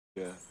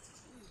Yeah.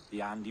 The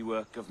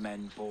handiwork of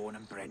men born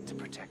and bred to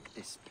protect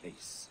this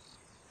place.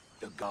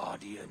 The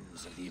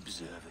guardians of the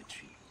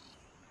Observatory.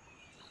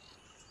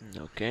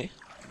 Okay.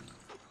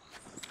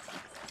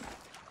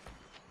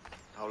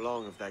 How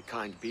long have that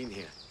kind been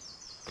here?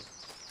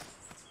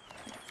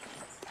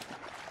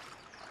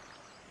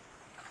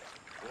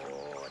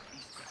 Oh, at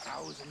least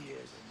 1,000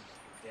 years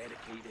and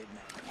dedicated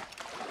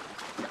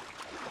men.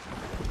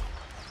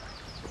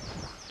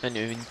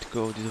 Anyway, we need to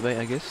go this way,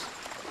 I guess.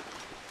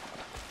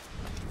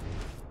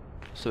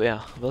 So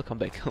yeah, welcome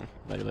back,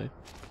 by the way.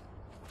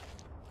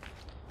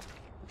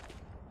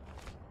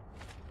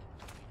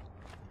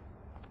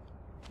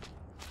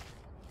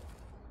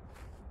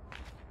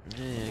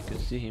 Yeah, I can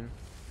see him.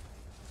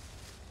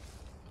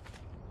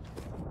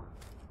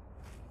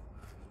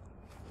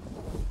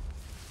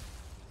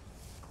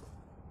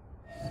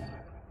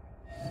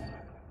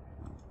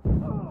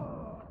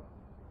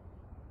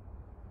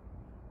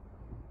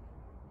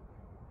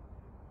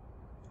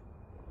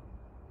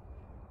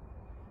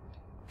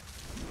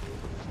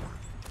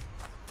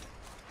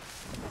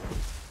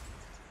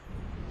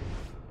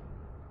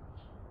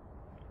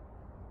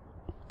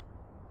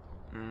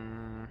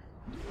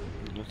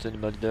 Not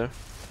anybody there.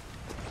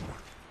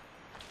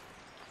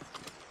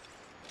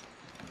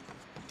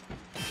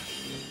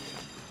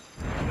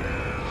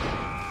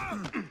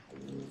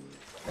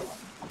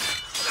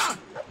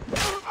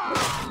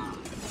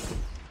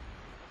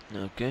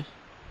 Okay.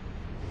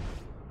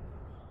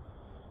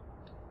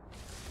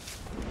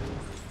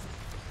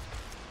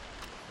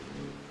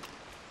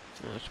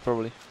 I should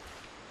probably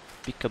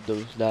pick up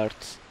those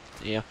darts.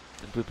 Yeah,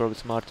 that'd be probably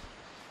smart.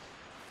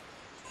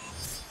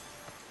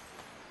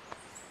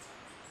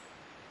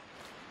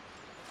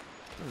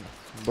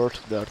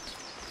 Burst dart.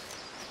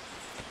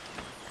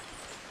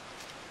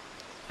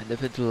 I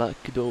definitely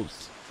like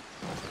those.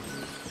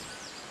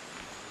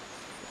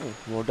 Oh,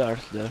 more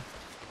darts there.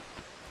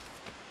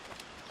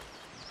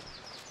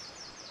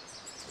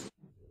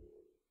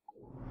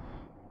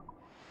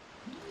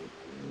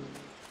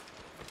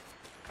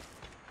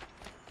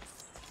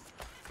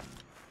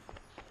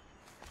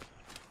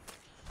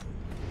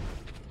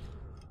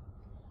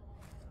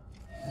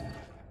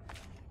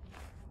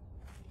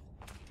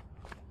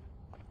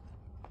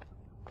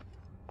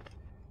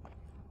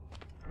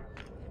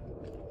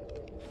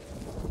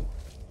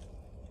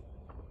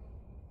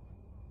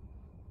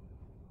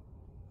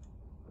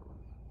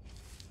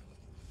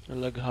 I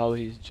like how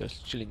he's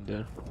just chilling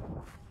there.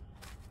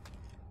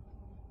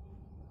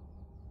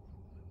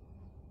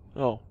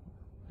 Oh,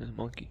 there's a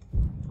monkey.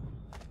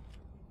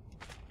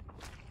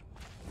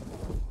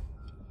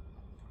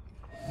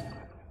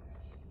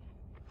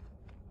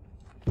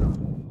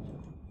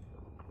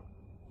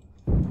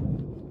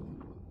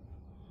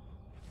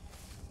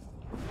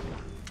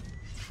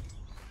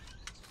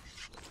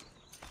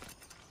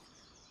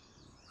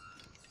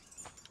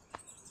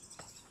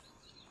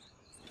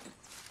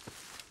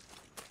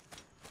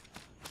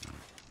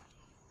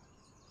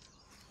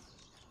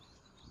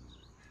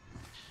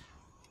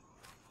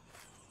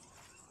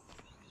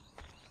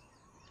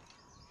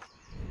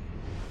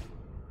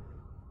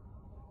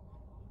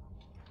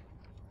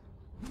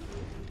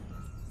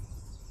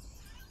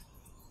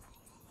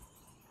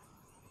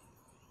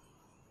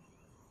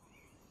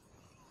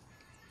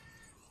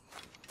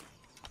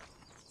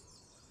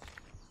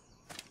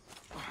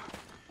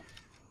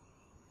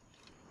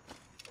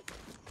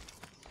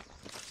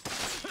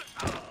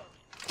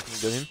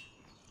 You got him?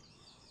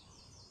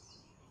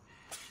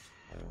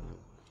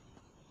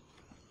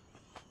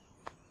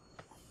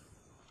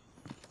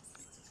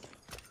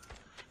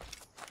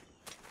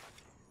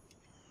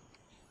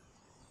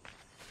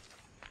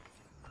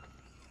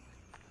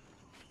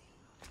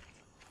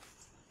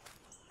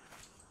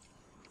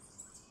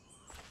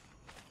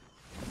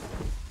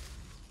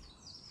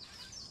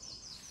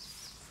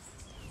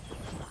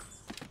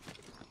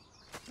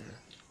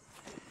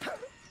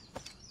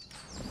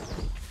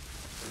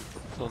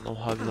 Don't know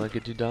how will I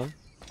get you down.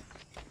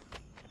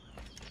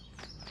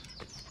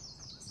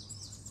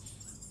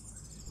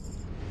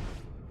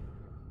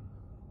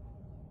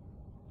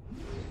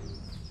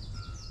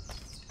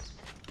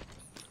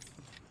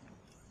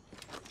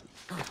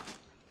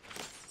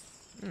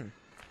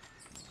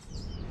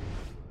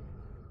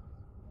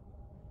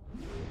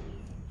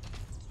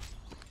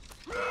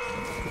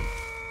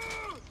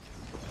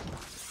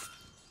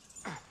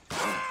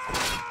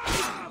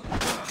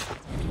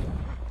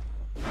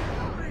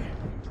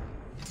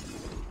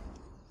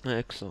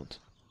 Excellent.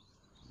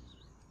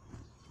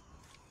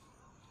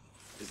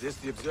 Is this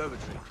the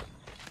observatory?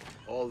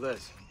 All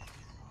this?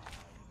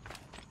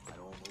 An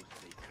almost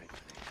sacred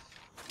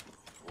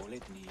place. All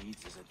it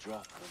needs is a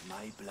drop of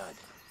my blood.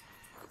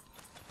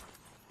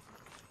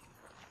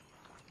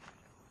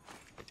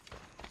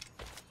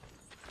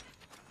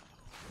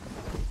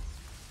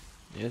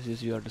 Yes,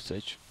 yes, you are the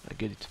sage. I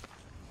get it.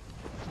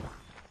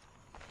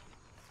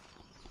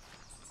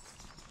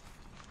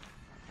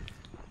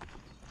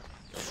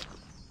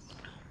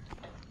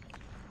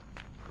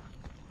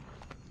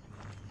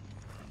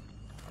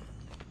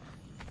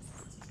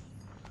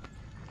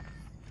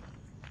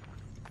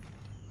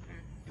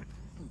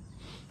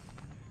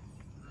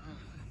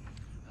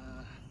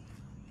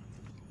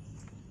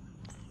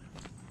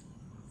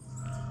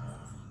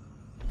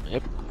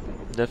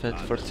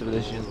 Definitely for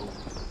civilization.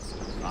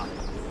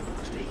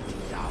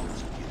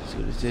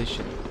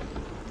 Civilization.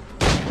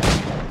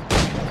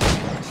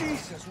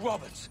 Jesus,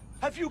 Roberts!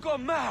 Have you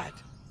gone mad?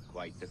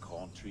 Quite the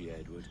contrary,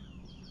 Edward.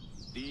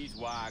 These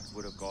wags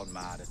would have gone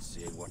mad at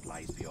seeing what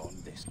lies beyond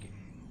this gate.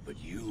 But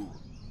you...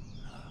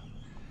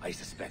 I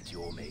suspect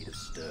you're made of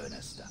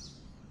sterner stuff.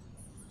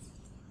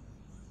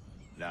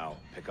 Now,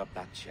 pick up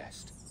that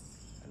chest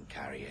and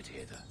carry it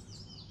hither.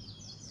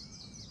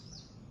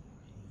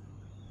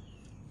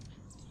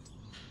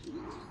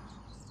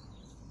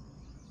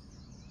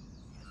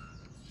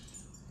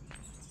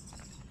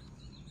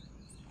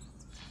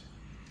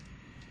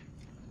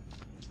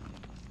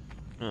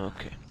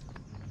 Okay.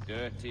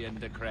 Dirty and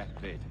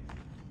decrepit.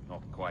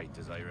 Not quite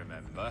as I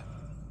remember,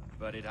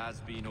 but it has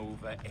been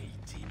over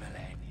 80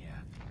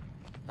 millennia.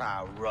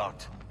 Ah,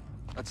 rot.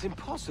 That's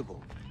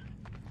impossible.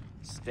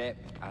 Step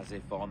as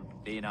if on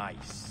thin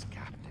ice,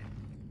 Captain.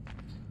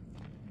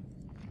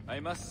 I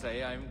must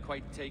say I'm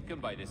quite taken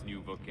by this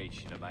new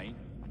vocation of mine,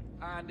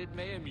 and it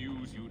may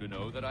amuse you to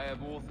know that I have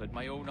authored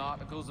my own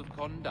articles of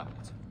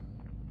conduct.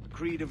 A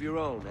creed of your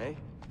own, eh?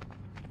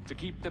 To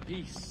keep the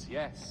peace,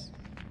 yes.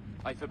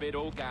 I forbid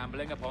all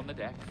gambling upon the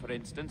deck, for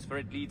instance, for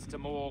it leads to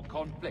more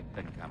conflict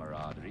than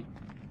camaraderie.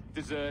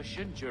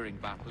 Desertion during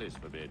battle is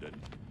forbidden.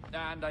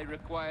 And I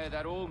require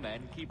that all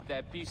men keep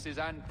their pieces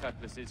and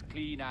cutlasses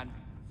clean and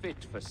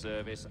fit for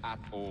service at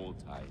all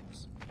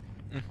times.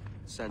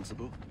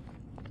 Sensible.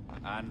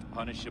 And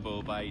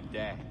punishable by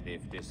death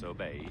if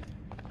disobeyed.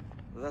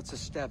 Well, that's a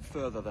step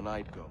further than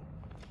I'd go.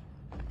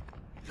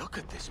 Look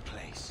at this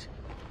place.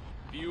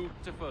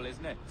 Beautiful,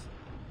 isn't it?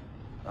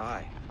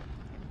 Aye.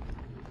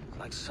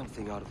 Like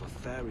something out of a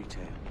fairy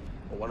tale,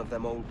 or one of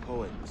them old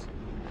poems.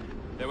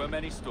 There were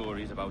many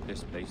stories about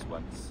this place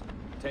once.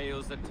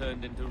 Tales that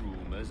turned into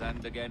rumors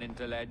and again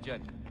into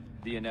legend.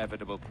 The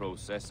inevitable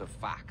process of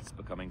facts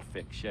becoming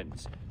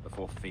fictions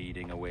before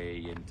fading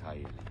away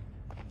entirely.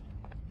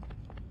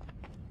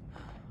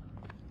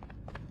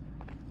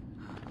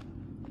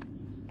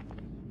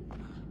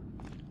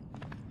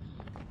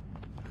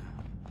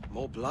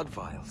 More blood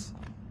vials.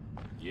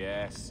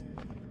 Yes.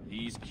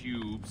 These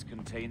cubes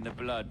contain the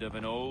blood of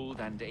an old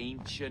and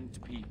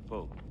ancient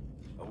people.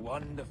 A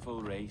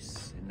wonderful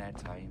race in their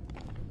time.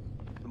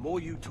 The more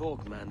you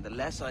talk, man, the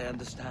less I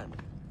understand.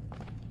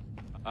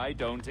 I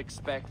don't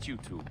expect you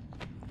to.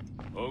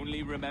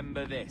 Only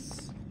remember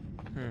this.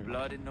 The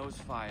blood in those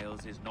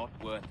files is not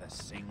worth a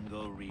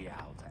single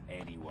real to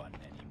anyone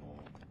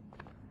anymore.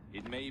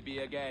 It may be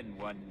again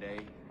one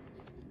day,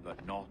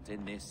 but not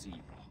in this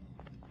epoch.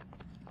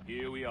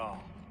 Here we are.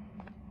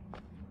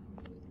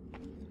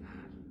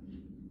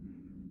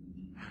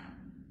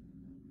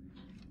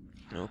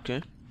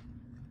 Okay.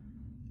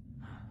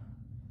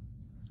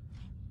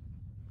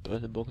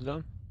 Put the book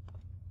down.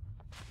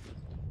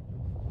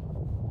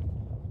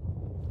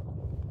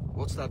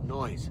 What's that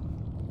noise?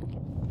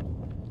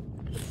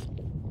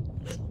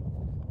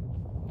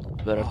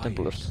 There are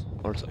Templars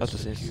or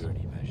assassins.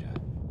 Security measure.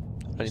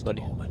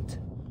 Anybody. Moment.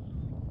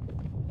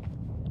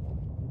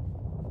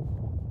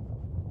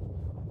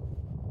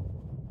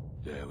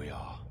 There we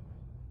are.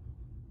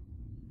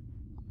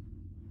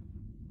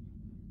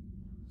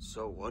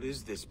 So what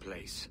is this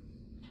place?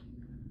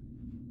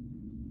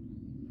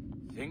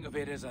 Think of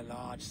it as a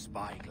large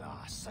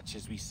spyglass, such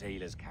as we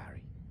sailors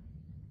carry.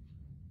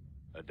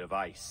 A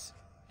device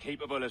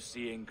capable of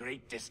seeing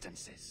great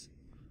distances.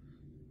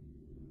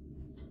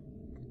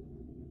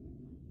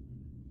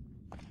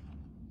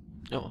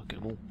 Oh, okay,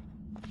 move.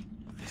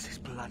 This is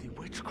bloody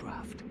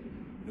witchcraft.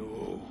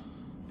 No,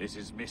 this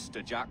is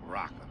Mr. Jack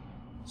Rackham,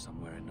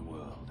 somewhere in the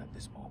world at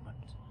this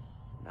moment.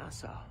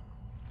 NASA.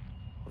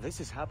 Well, this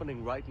is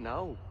happening right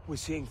now. We're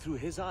seeing through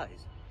his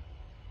eyes.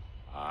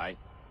 Aye.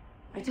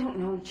 I don't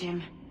know,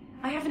 Jim.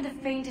 I haven't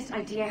the faintest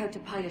idea how to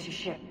pilot a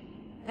ship.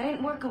 That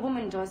ain't work a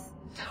woman does.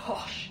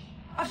 Tosh.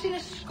 I've seen a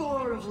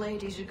score of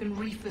ladies who can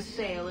reef a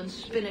sail and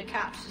spin a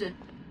capstan.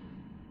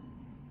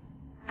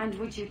 And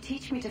would you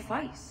teach me to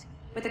fight?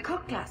 With a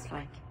cutlass,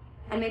 like?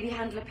 And maybe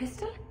handle a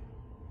pistol?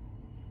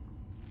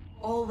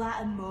 All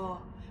that and more.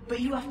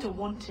 But you have to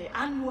want it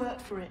and work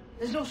for it.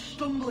 There's no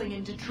stumbling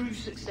into true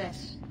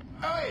success.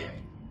 Hey,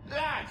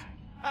 lad!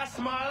 That's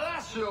my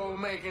lass you're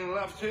making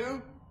love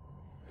to.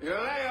 You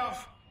lay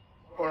off,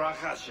 or I'll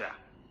catch ya.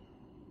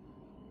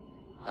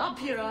 Up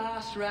your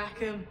ass,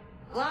 Rackham.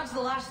 Lad's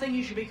the last thing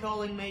you should be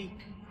calling me.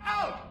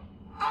 Oh,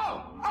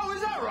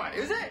 is that right,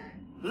 is it?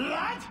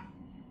 Lad?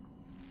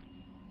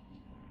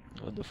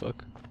 What the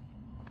fuck?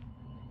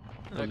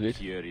 A Good.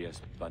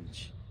 curious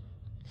bunch.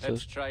 So-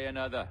 Let's try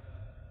another.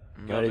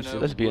 Marriage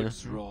Governor lesbian.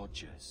 Woods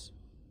Rogers.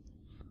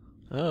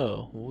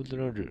 Oh, Wood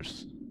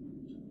Rogers.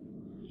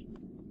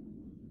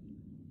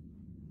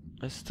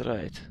 Let's try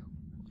it.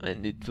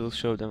 And it will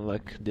show them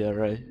like they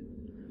are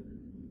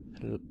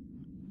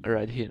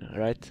right here,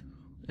 right?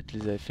 At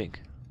least I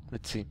think.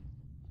 Let's see.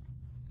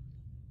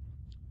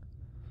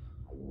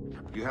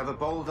 You have a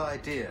bold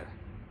idea,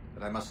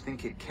 but I must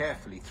think it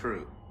carefully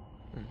through.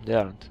 They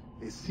aren't.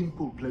 A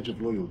simple pledge of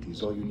loyalty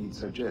is all you need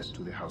suggest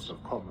to the House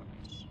of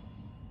Commons.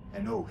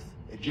 An oath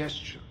A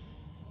gesture.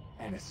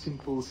 And a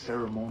simple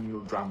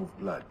ceremonial dram of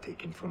blood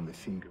taken from the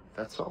finger.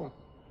 That's all.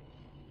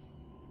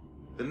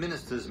 The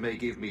ministers may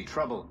give me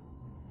trouble,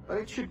 but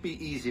it should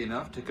be easy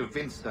enough to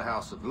convince the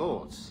House of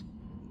Lords.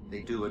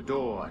 They do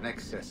adore an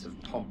excess of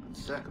pomp and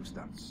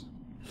circumstance.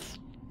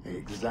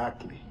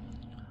 Exactly.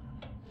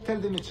 Tell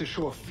them it's a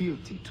show of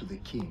fealty to the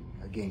king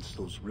against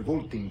those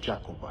revolting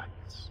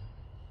Jacobites.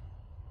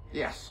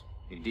 Yes,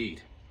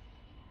 indeed.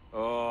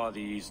 Oh,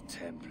 these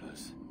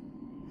Templars.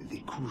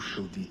 The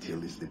crucial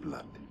detail is the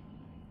blood.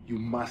 You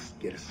must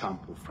get a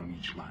sample from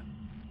each man.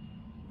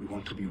 We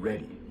want to be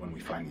ready when we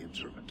find the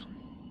observatory.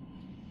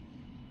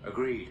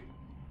 Agreed.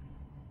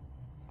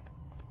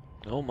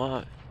 Oh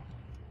my.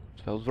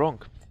 Spelled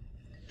wrong.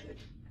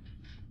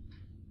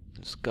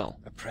 The skull.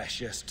 A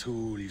precious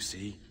tool, you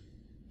see.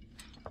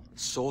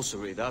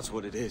 Sorcery, that's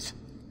what it is.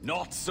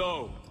 Not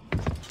so!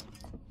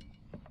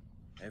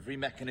 Every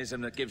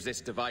mechanism that gives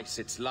this device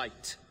its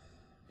light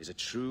is a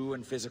true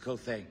and physical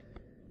thing.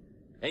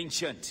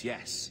 Ancient,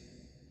 yes,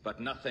 but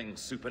nothing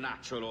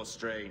supernatural or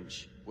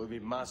strange. We'll be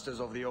masters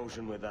of the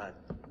ocean with that.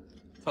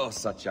 Oh,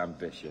 such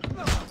ambition.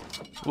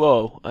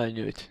 Whoa, I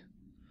knew it.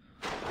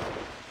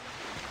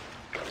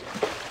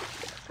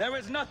 There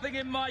was nothing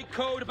in my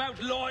code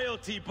about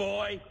loyalty,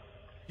 boy.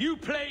 You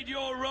played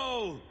your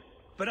role,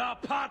 but our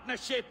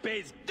partnership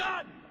is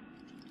done!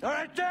 You're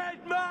a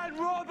dead man,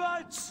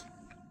 Roberts!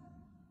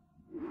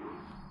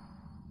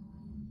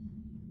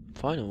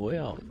 Find a way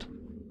out.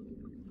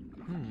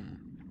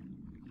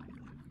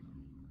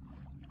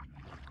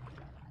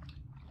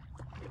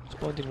 It's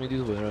pointing me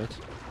this way, right?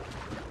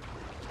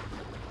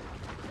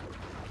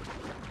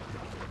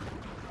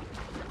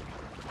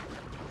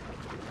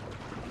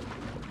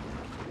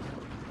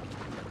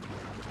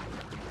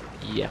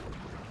 Yeah.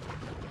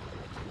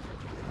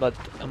 But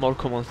a more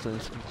common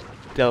sense would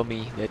tell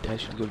me that I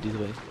should go this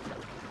way.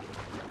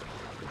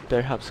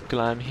 Perhaps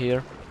climb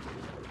here.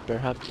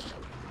 Perhaps.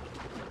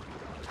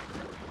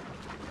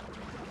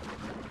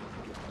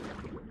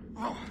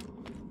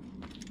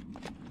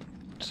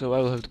 So I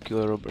will have to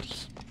kill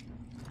Roberts.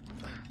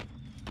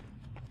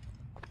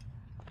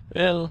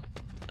 Well,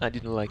 I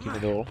didn't like him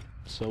at all,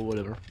 so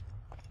whatever.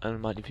 I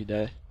don't mind if he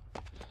die.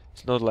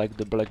 It's not like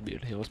the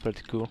Blackbeard, he was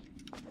pretty cool.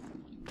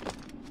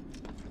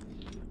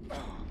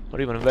 Or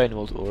even Vayne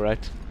was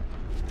alright.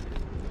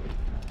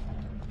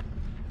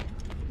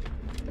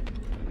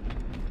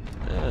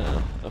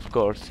 Of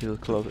course, he'll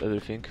close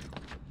everything.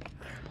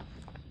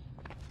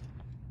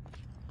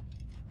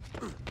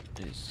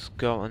 His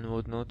skull and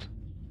whatnot.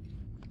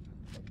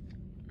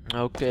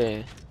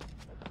 Okay.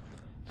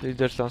 So is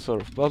there some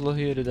sort of puzzle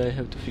here that I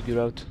have to figure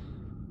out?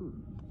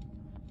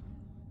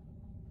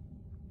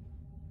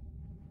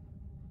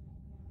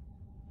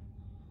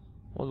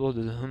 What was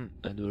it?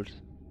 Edward.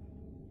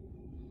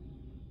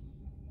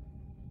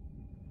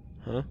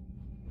 Huh?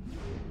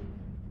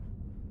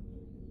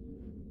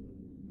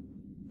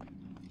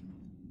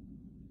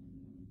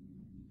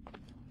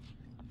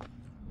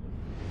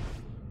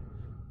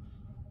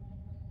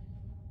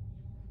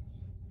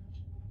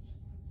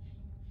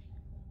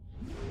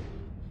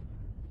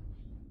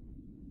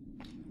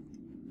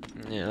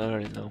 Yeah, I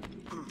already know.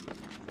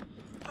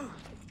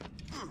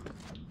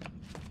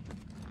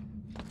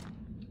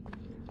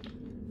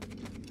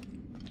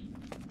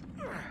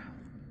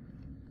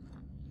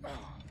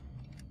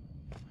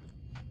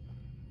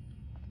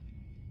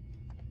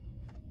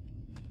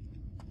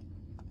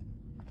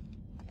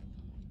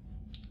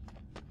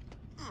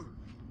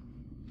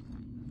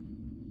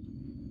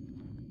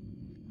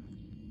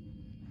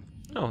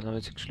 Oh, now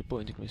it's actually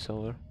pointing me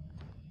somewhere.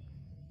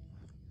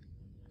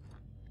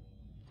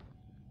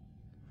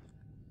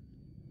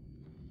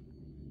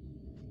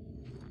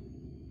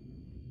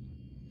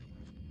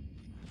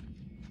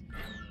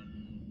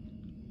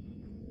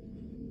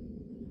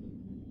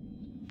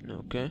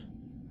 Okay.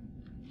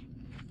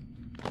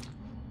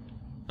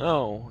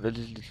 Oh, that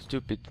is the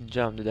stupid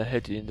jump that I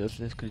had in the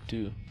Assassin's Creed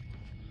 2.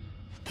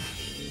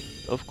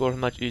 Of course,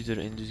 much easier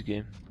in this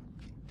game.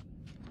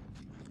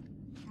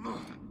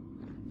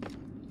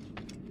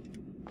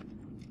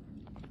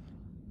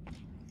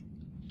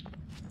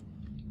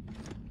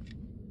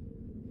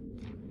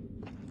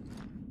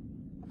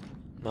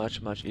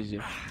 Much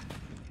easier.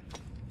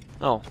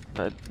 Oh,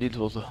 it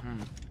was a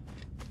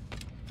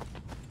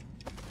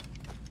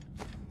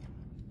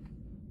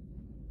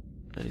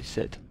That is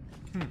said.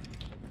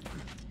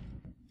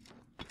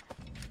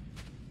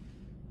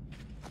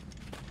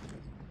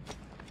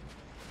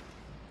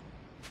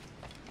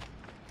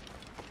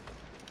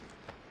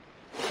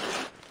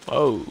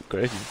 Oh,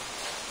 crazy.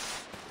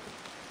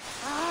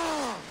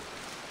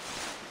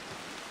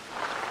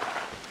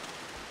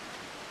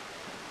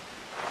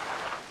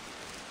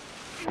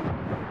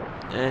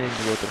 And in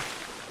the water.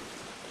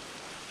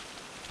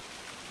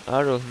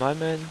 Are those my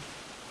men?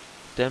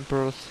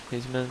 Templars,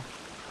 his men?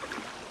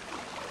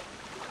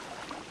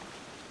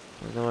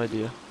 No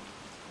idea.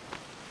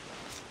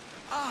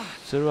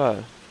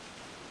 Survive.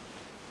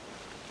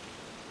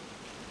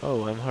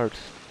 Oh, I'm hurt.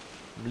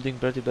 Bleeding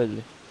pretty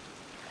badly.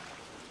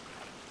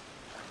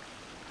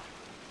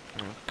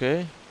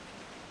 Okay.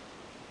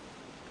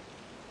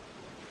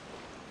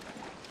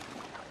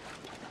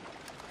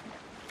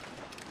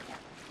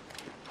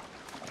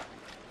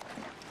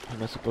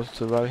 Am I supposed to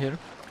survive here?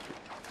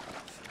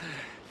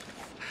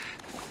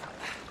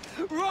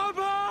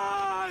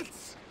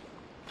 Roberts!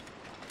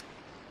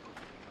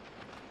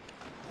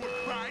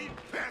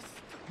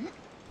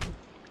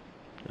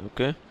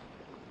 Okay.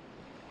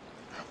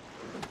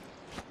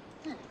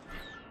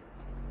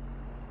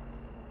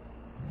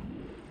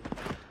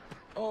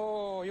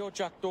 Oh, your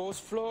jackdaw's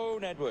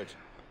flown, Edward.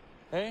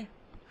 Eh?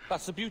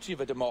 That's the beauty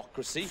of a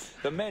democracy.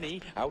 The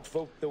many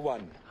outvote the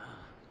one.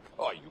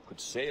 Oh, you could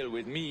sail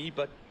with me,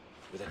 but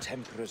with a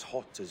temper as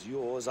hot as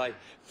yours, I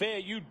fear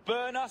you'd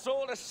burn us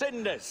all to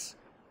cinders.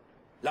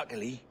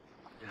 Luckily,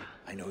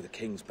 I know the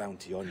king's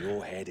bounty on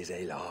your head is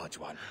a large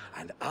one,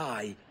 and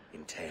I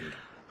intend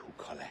to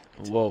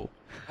collect. Whoa.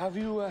 Have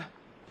you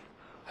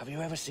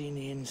ever seen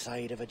the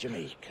inside of a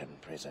Jamaican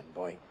prison,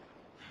 boy?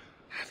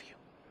 Have you?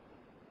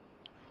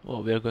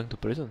 Oh, we are going to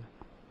prison.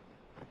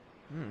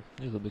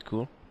 This will be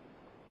cool.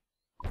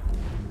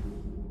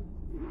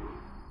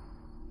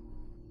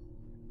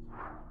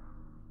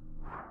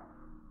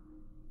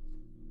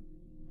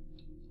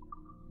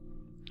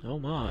 Oh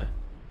my.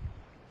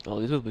 Oh,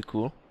 this will be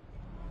cool.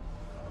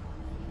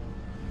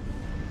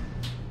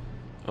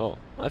 Oh,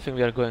 I think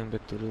we are going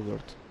back to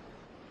Rupert.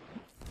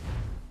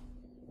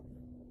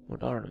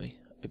 What are we?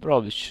 We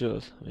probably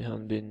should. We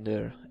haven't been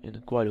there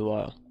in quite a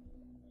while.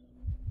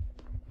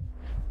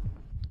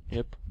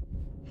 Yep.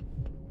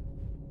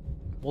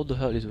 What the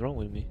hell is wrong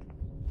with me?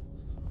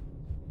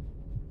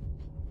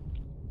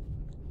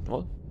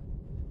 What?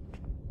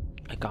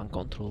 I can't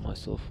control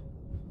myself.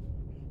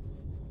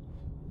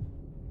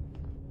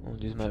 Oh,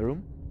 this is my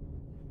room.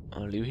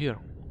 I'll live here,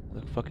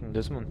 like fucking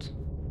Desmond.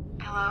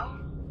 Hello?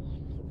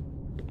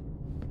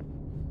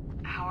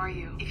 How are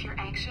you? If you're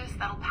anxious,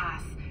 that'll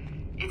pass.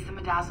 It's the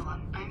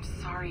midazolam. I'm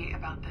sorry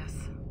about this,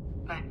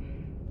 but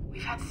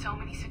we've had so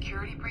many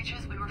security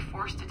breaches, we were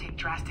forced to take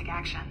drastic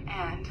action,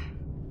 and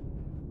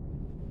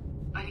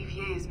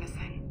Olivier is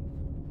missing.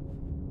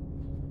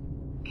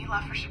 He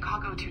left for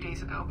Chicago 2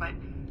 days ago, but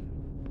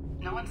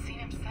no one's seen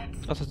him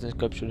since. Assassins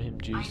captured him,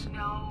 jeez. I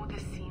know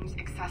this seems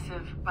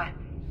excessive, but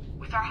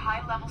with our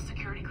high-level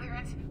security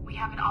clearance, we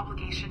have an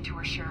obligation to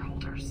our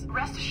shareholders.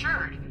 Rest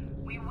assured,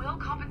 we will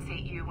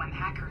compensate you when the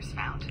hacker is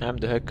found. I'm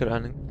the hacker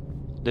and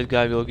that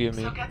guy will give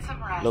me So get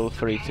some rest, level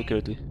 3 okay?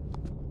 security.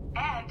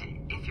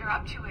 And if you're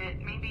up to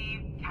it,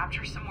 maybe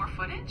capture some more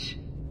footage?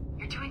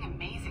 You're doing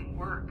amazing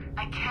work.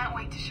 I can't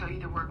wait to show you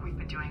the work we've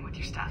been doing with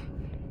your stuff.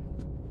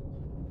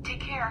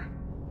 Take care.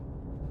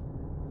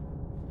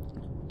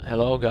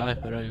 Hello guy,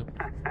 where are you?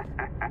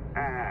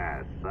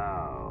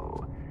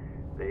 So,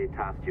 they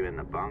tossed you in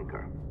the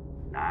bunker.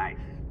 Nice.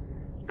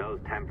 Those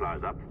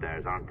Templars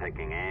upstairs aren't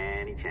taking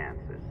any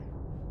chances.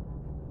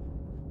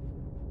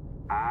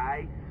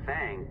 I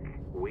think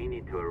we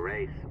need to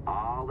erase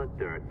all the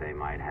dirt they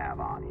might have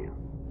on you.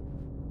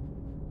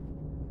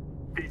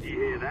 Did you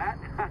hear that?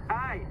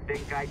 I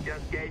think I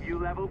just gave you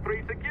level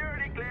 3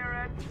 security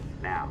clearance.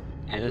 Now,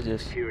 enter the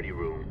security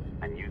room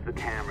and use the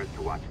cameras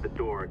to watch the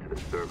door to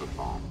the server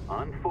farm.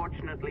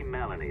 Unfortunately,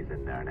 Melanie's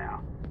in there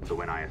now. So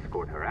when I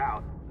escort her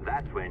out,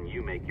 that's when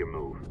you make your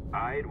move.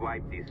 I'd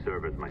wipe these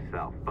servers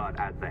myself, but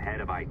as the head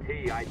of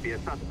IT, I'd be a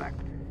suspect.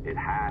 It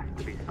has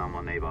to be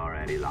someone they've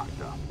already locked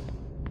up.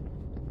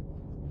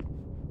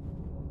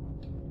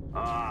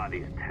 Ah,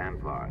 these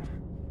Templars.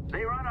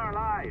 They run our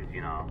lives,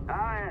 you know.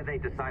 They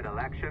decide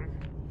elections,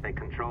 they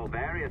control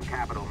various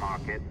capital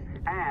markets,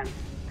 and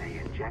they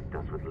inject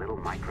us with little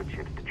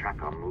microchips to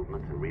track our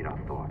movements and read our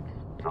thoughts.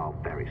 It's all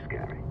very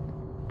scary.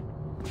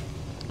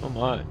 Oh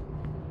my.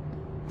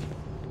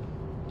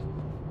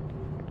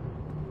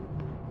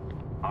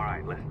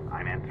 Alright, listen,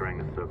 I'm entering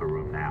the server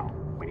room now.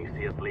 When you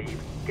see us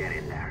leave, get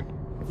in there.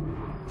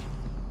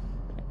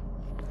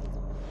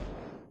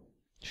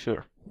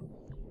 Sure.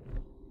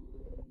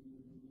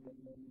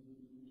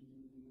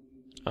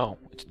 Oh,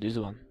 it's this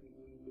one.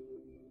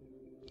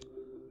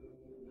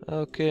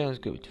 Okay, let's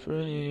go with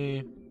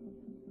 3,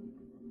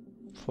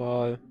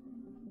 5,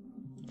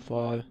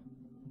 5,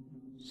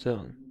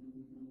 7.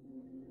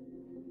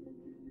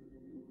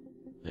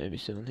 Maybe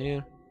 7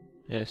 here.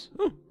 Yes.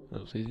 Ooh,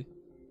 that was easy.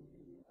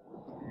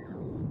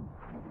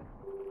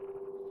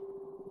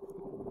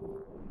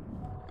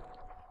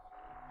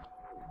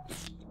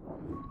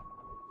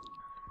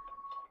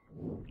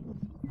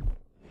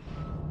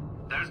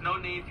 There's no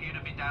need for you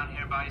to be down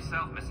here by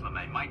yourself, Miss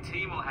LeMay. My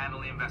team will handle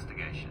the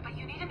investigation. But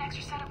you need an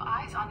extra set of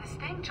eyes on this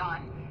thing,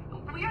 John.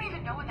 We don't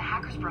even know when the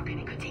hacker's broken.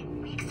 It could take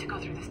weeks to go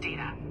through this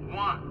data.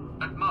 1,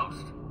 at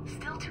most.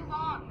 Still too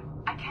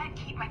long. I can't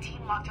keep my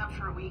team locked up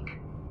for a week.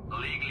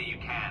 Legally you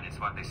can, it's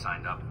what they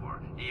signed up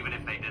for, even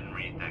if they didn't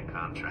read their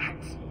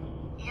contracts.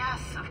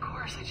 Yes, of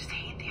course, I just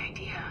hate the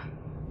idea.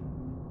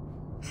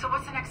 So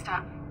what's the next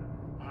step?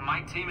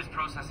 My team is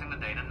processing the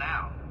data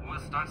now. We'll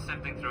start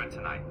sifting through it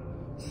tonight.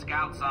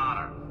 Scout's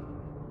honor.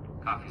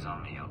 Coffee's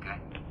on me, okay?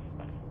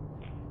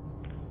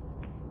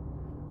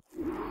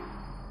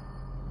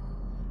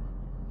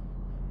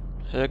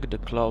 Hack the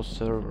cloud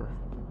server.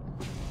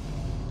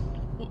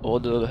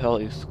 What the hell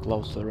is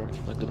cloud server?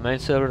 Like the main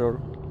server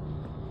or...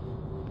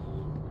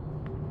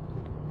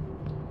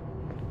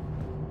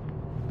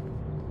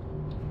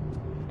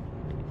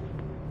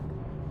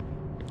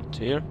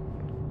 here.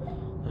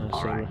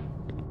 Alright,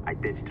 I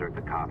ditched her at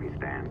the coffee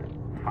stand.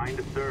 Find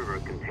a server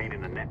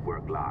containing the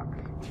network logs.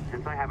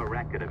 Since I have a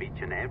record of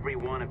each and every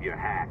one of your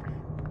hacks,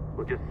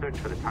 we'll just search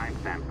for the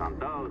timestamps on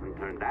those and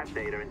turn that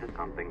data into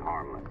something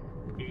harmless.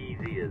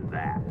 Easy as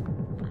that.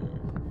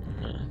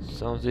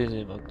 Sounds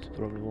easy, but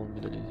probably won't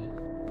be that easy.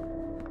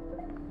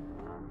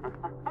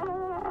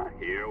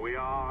 Here we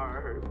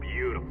are.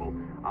 Beautiful.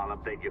 I'll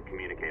update your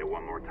communicator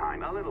one more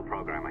time. A little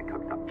program I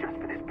cooked up just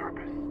for this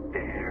purpose.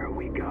 There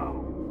we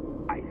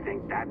go. I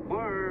think that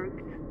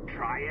worked.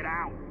 Try it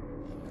out.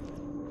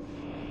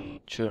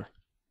 Sure.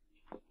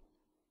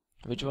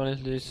 Which one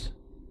is this?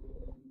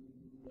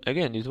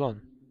 Again, this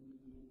one.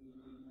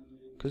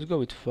 Let's go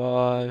with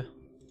 5,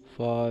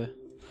 5,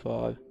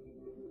 5,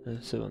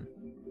 and 7.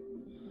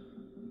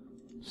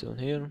 7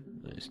 here.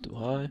 It's too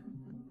high.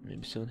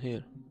 Maybe 7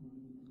 here.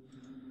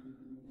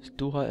 It's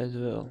too high as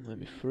well.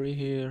 Maybe 3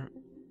 here.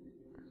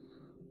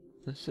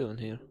 And 7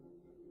 here.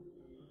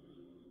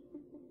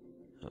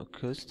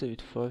 Okay, let's stay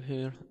with 5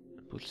 here.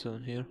 Put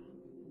 7 here.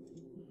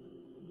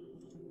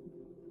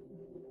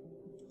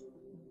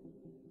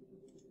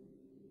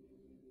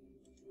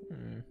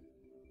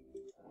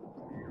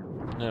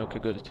 Okay,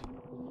 got it.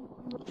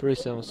 3,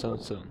 7, 7,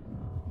 7.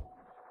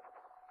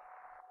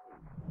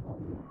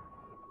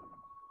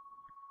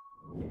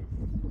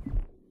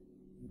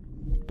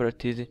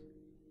 Pretty easy.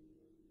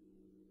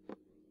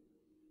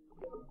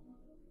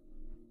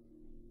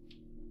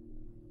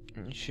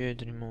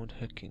 Initiate remote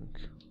hacking.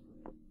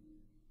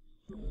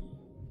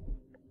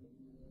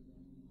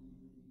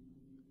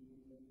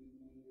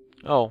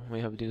 Oh,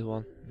 we have this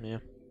one. Yeah.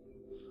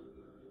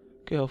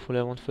 Okay, hopefully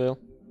I won't fail.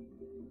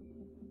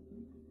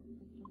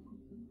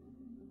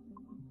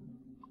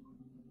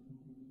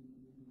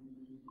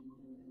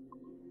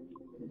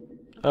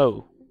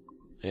 Oh,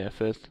 yeah,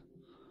 failed.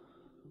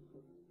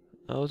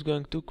 I was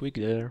going too quick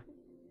there.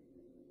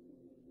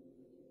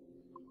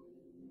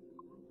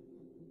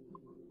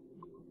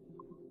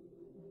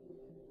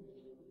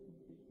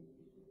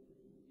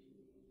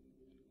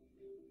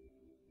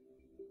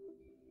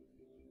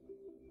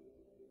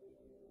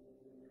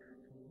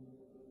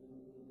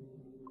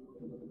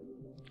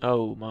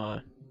 Oh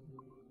my.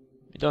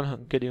 We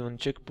don't get even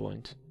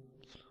checkpoint.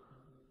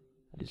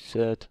 It's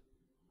sad.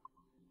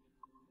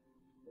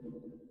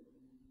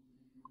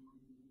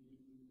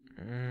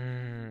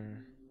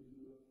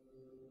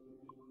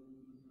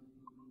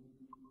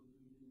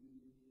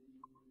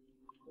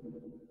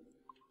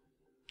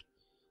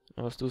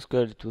 I was too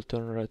scared it will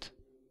turn red.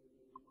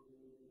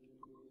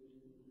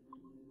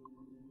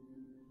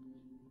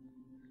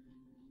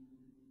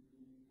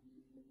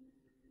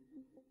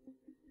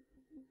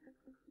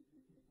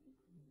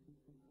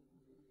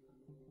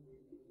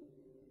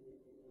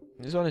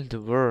 This one is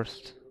the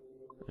worst.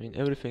 I mean,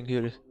 everything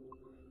here is...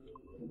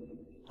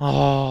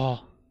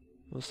 Ah,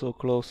 it was so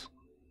close.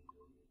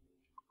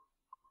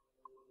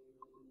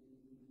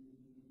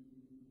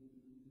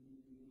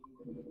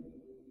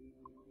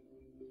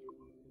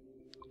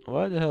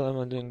 Why the hell am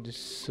I doing this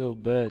so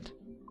bad?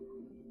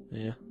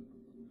 Yeah.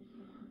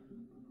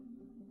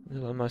 Why the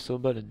hell am I so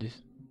bad at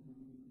this?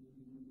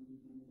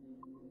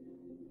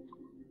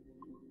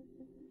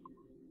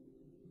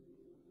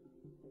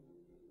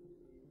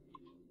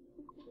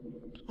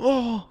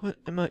 Oh,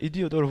 am I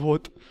idiot or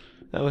what?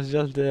 I was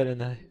just there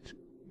and I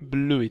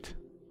blew it.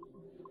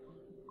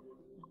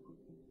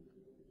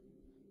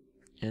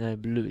 And I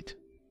blew it.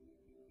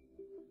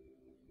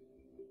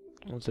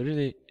 I was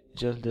really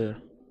just there.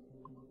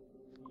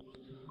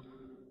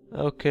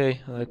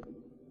 Okay, like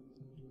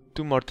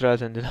 2 more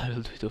tries and then I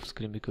will do it off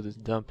screen because it's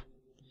dumb.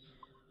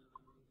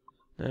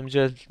 I'm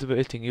just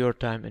wasting your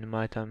time and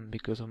my time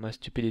because of my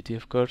stupidity,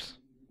 of course.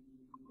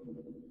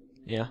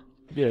 Yeah,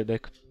 be right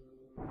back.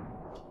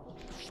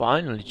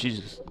 Finally,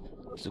 Jesus.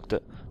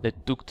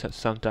 That took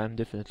some time,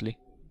 definitely.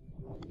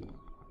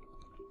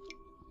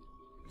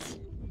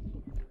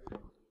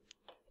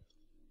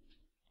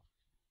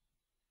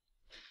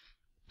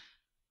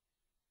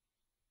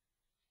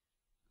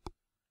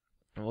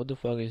 What the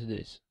fuck is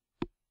this?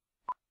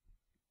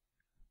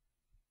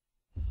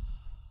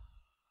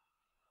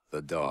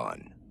 The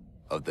dawn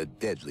of the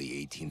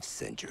deadly 18th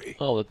century.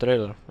 Oh, the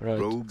trailer, right.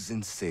 Rogues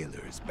and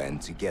sailors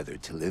band together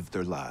to live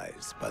their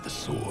lives by the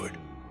sword.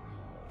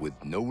 With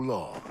no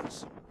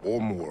laws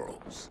or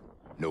morals,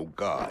 no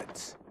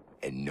gods,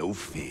 and no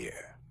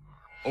fear.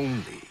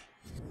 Only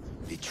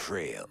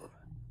betrayal,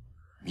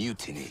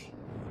 mutiny,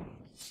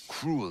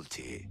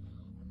 cruelty,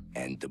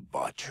 and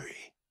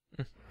debauchery.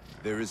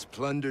 There is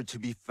plunder to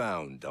be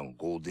found on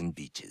golden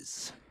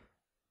beaches.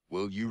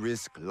 Will you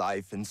risk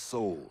life and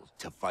soul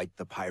to fight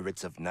the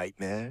pirates of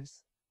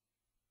nightmares?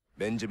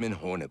 Benjamin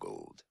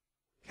Hornigold,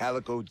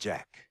 Calico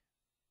Jack,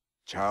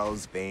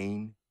 Charles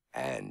Vane,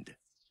 and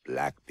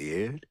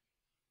Blackbeard?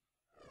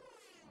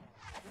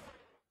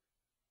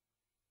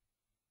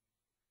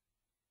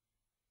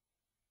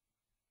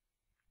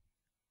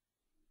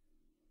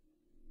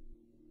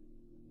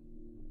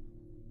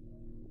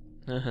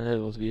 That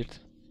was weird.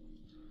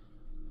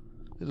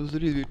 It was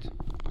really weird.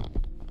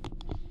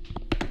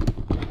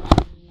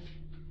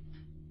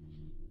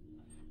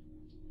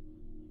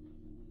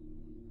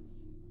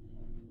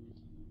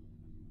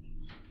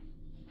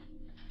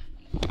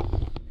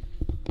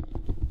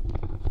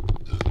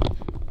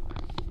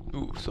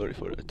 sorry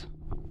for that.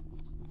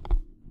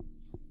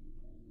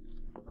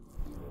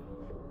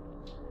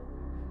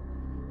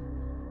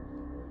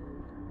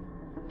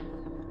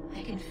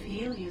 I can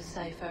feel you,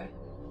 Cypher.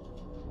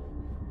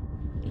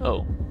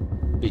 Oh,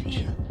 bitch.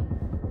 Feel,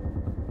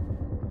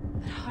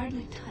 but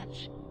hardly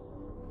touch.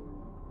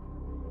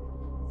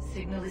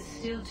 Signal is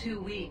still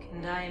too weak,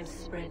 and I am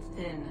spread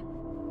thin.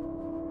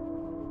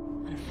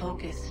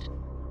 Unfocused,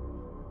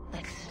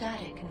 like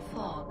static and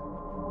fog,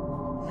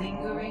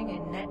 lingering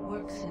in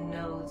networks and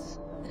nodes,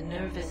 the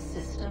nervous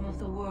system of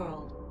the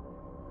world.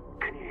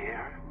 Can you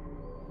hear?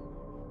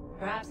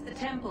 Perhaps the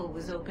temple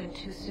was opened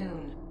too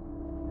soon,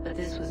 but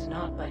this was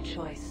not by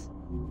choice.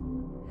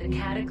 The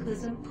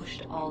cataclysm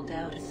pushed all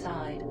doubt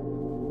aside.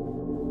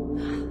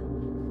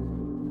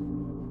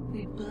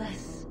 We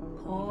bless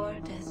poor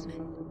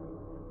Desmond,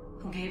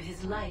 who gave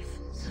his life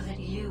so that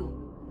you,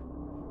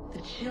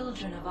 the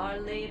children of our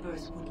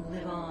labors, would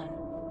live on,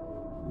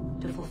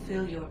 to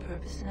fulfill your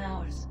purpose and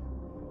ours,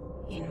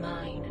 in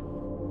mine.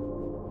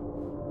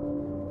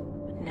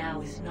 But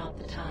now is not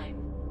the time.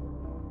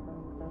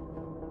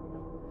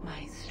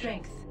 My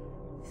strength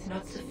is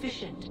not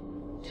sufficient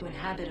to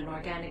inhabit an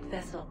organic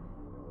vessel.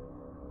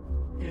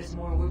 There is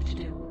more work to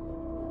do,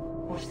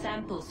 more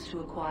samples to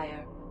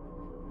acquire,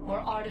 more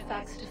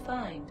artifacts to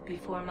find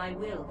before my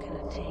will can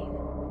obtain.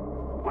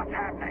 What's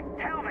happening?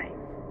 Tell me!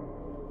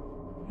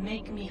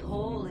 Make me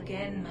whole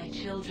again, my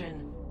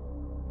children,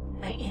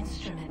 my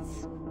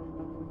instruments.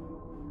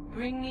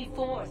 Bring me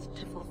forth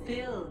to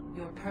fulfill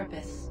your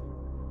purpose.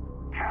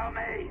 Tell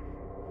me!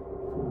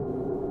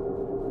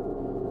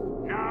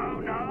 No,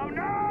 no,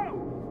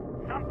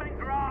 no!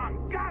 Something's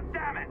wrong! God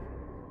damn it!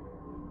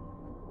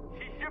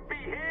 She should be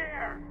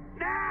here!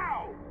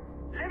 Now!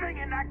 Living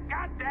in that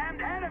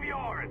goddamned head of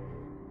yours!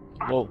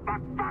 Whoa.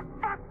 Fuck, fuck,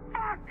 fuck,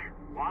 fuck!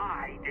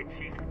 Why did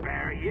she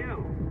spare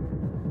you?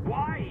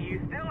 Why are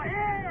you still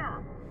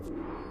here?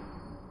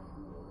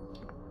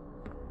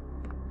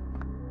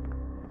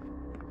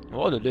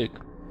 What a dick.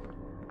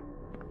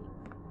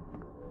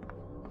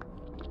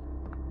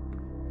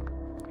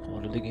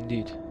 What a dick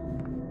indeed.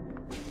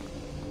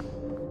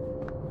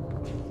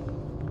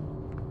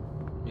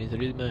 He's a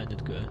real man,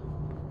 that guy.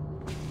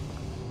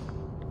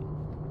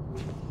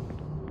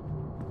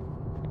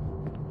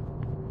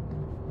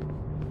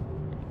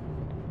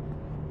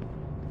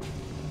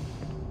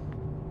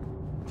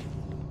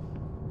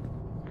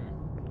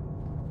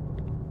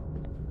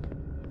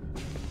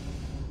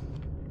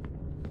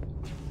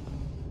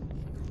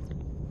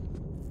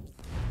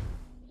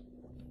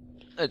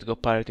 Let's go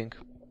pirating.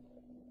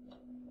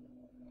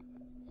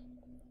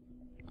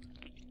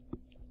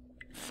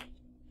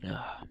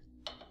 Ah.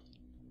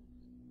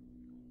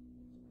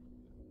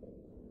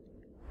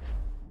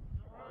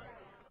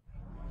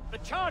 The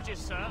charges,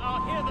 sir,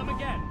 I'll hear them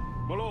again.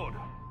 My lord,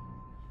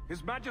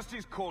 His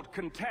Majesty's court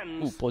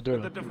contends Ooh,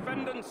 that the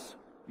defendants,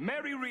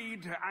 Mary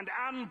Reed and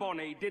Anne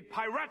Bonny, did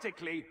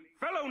piratically,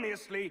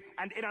 feloniously,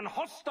 and in an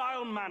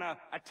hostile manner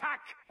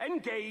attack,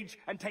 engage,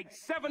 and take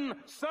 7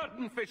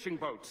 certain fishing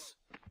boats.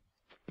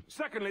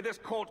 Secondly, this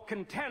court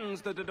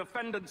contends that the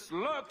defendants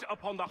lurked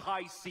upon the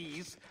high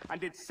seas and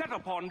did set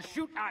upon,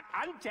 shoot at,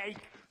 and take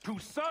 2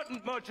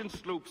 certain merchant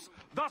sloops,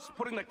 thus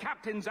putting the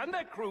captains and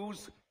their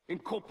crews in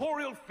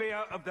corporeal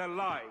fear of their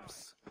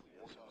lives.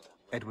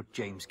 Edward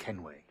James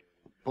Kenway,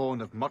 born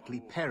of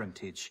motley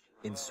parentage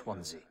in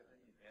Swansea,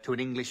 to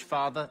an English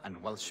father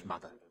and Welsh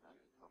mother.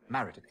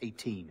 Married at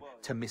 18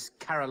 to Miss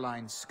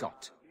Caroline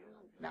Scott,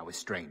 now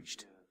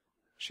estranged.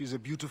 She's a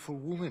beautiful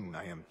woman,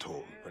 I am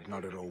told, but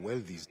not at all well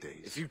these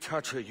days. If you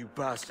touch her, you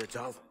bastards,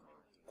 I'll...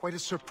 Quite a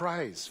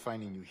surprise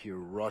finding you here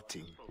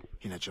rotting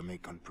in a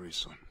Jamaican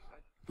prison.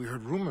 We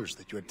heard rumors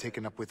that you had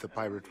taken up with the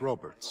pirate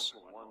Roberts.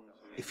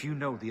 If you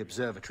know the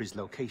observatory's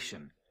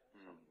location,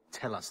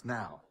 tell us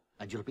now,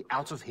 and you'll be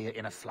out of here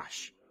in a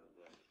flash.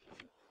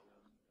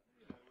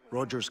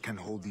 Rogers can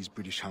hold these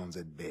British hounds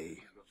at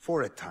bay,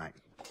 for a time.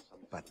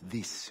 But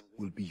this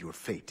will be your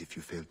fate if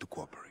you fail to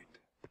cooperate.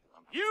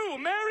 You,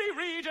 Mary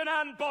Reed and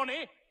Anne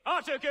Bonny,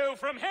 are to go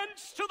from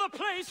hence to the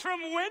place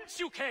from whence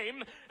you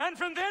came, and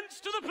from thence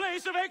to the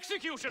place of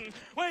execution,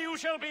 where you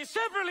shall be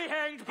severally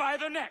hanged by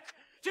the neck,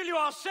 till you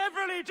are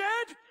severally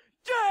dead,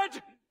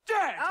 dead,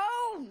 dead!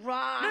 Oh,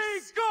 Ross! May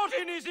God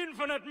in his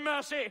infinite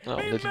mercy be that's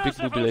a big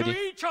merciful booby to lady.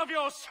 each of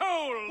your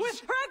souls! We're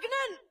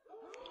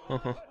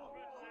pregnant!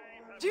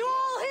 Do you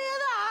all hear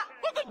that?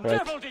 What the Right.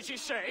 devil did she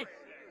say?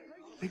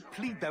 They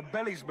plead their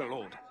bellies, my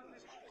lord.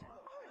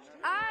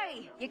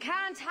 Aye, you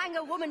can't hang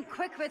a woman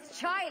quick with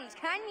child,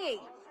 can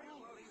ye?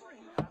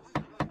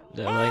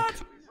 They're like...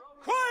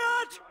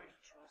 Quiet!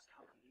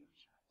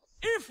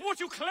 If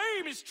what you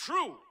claim is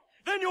true,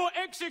 then your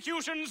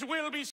executions will be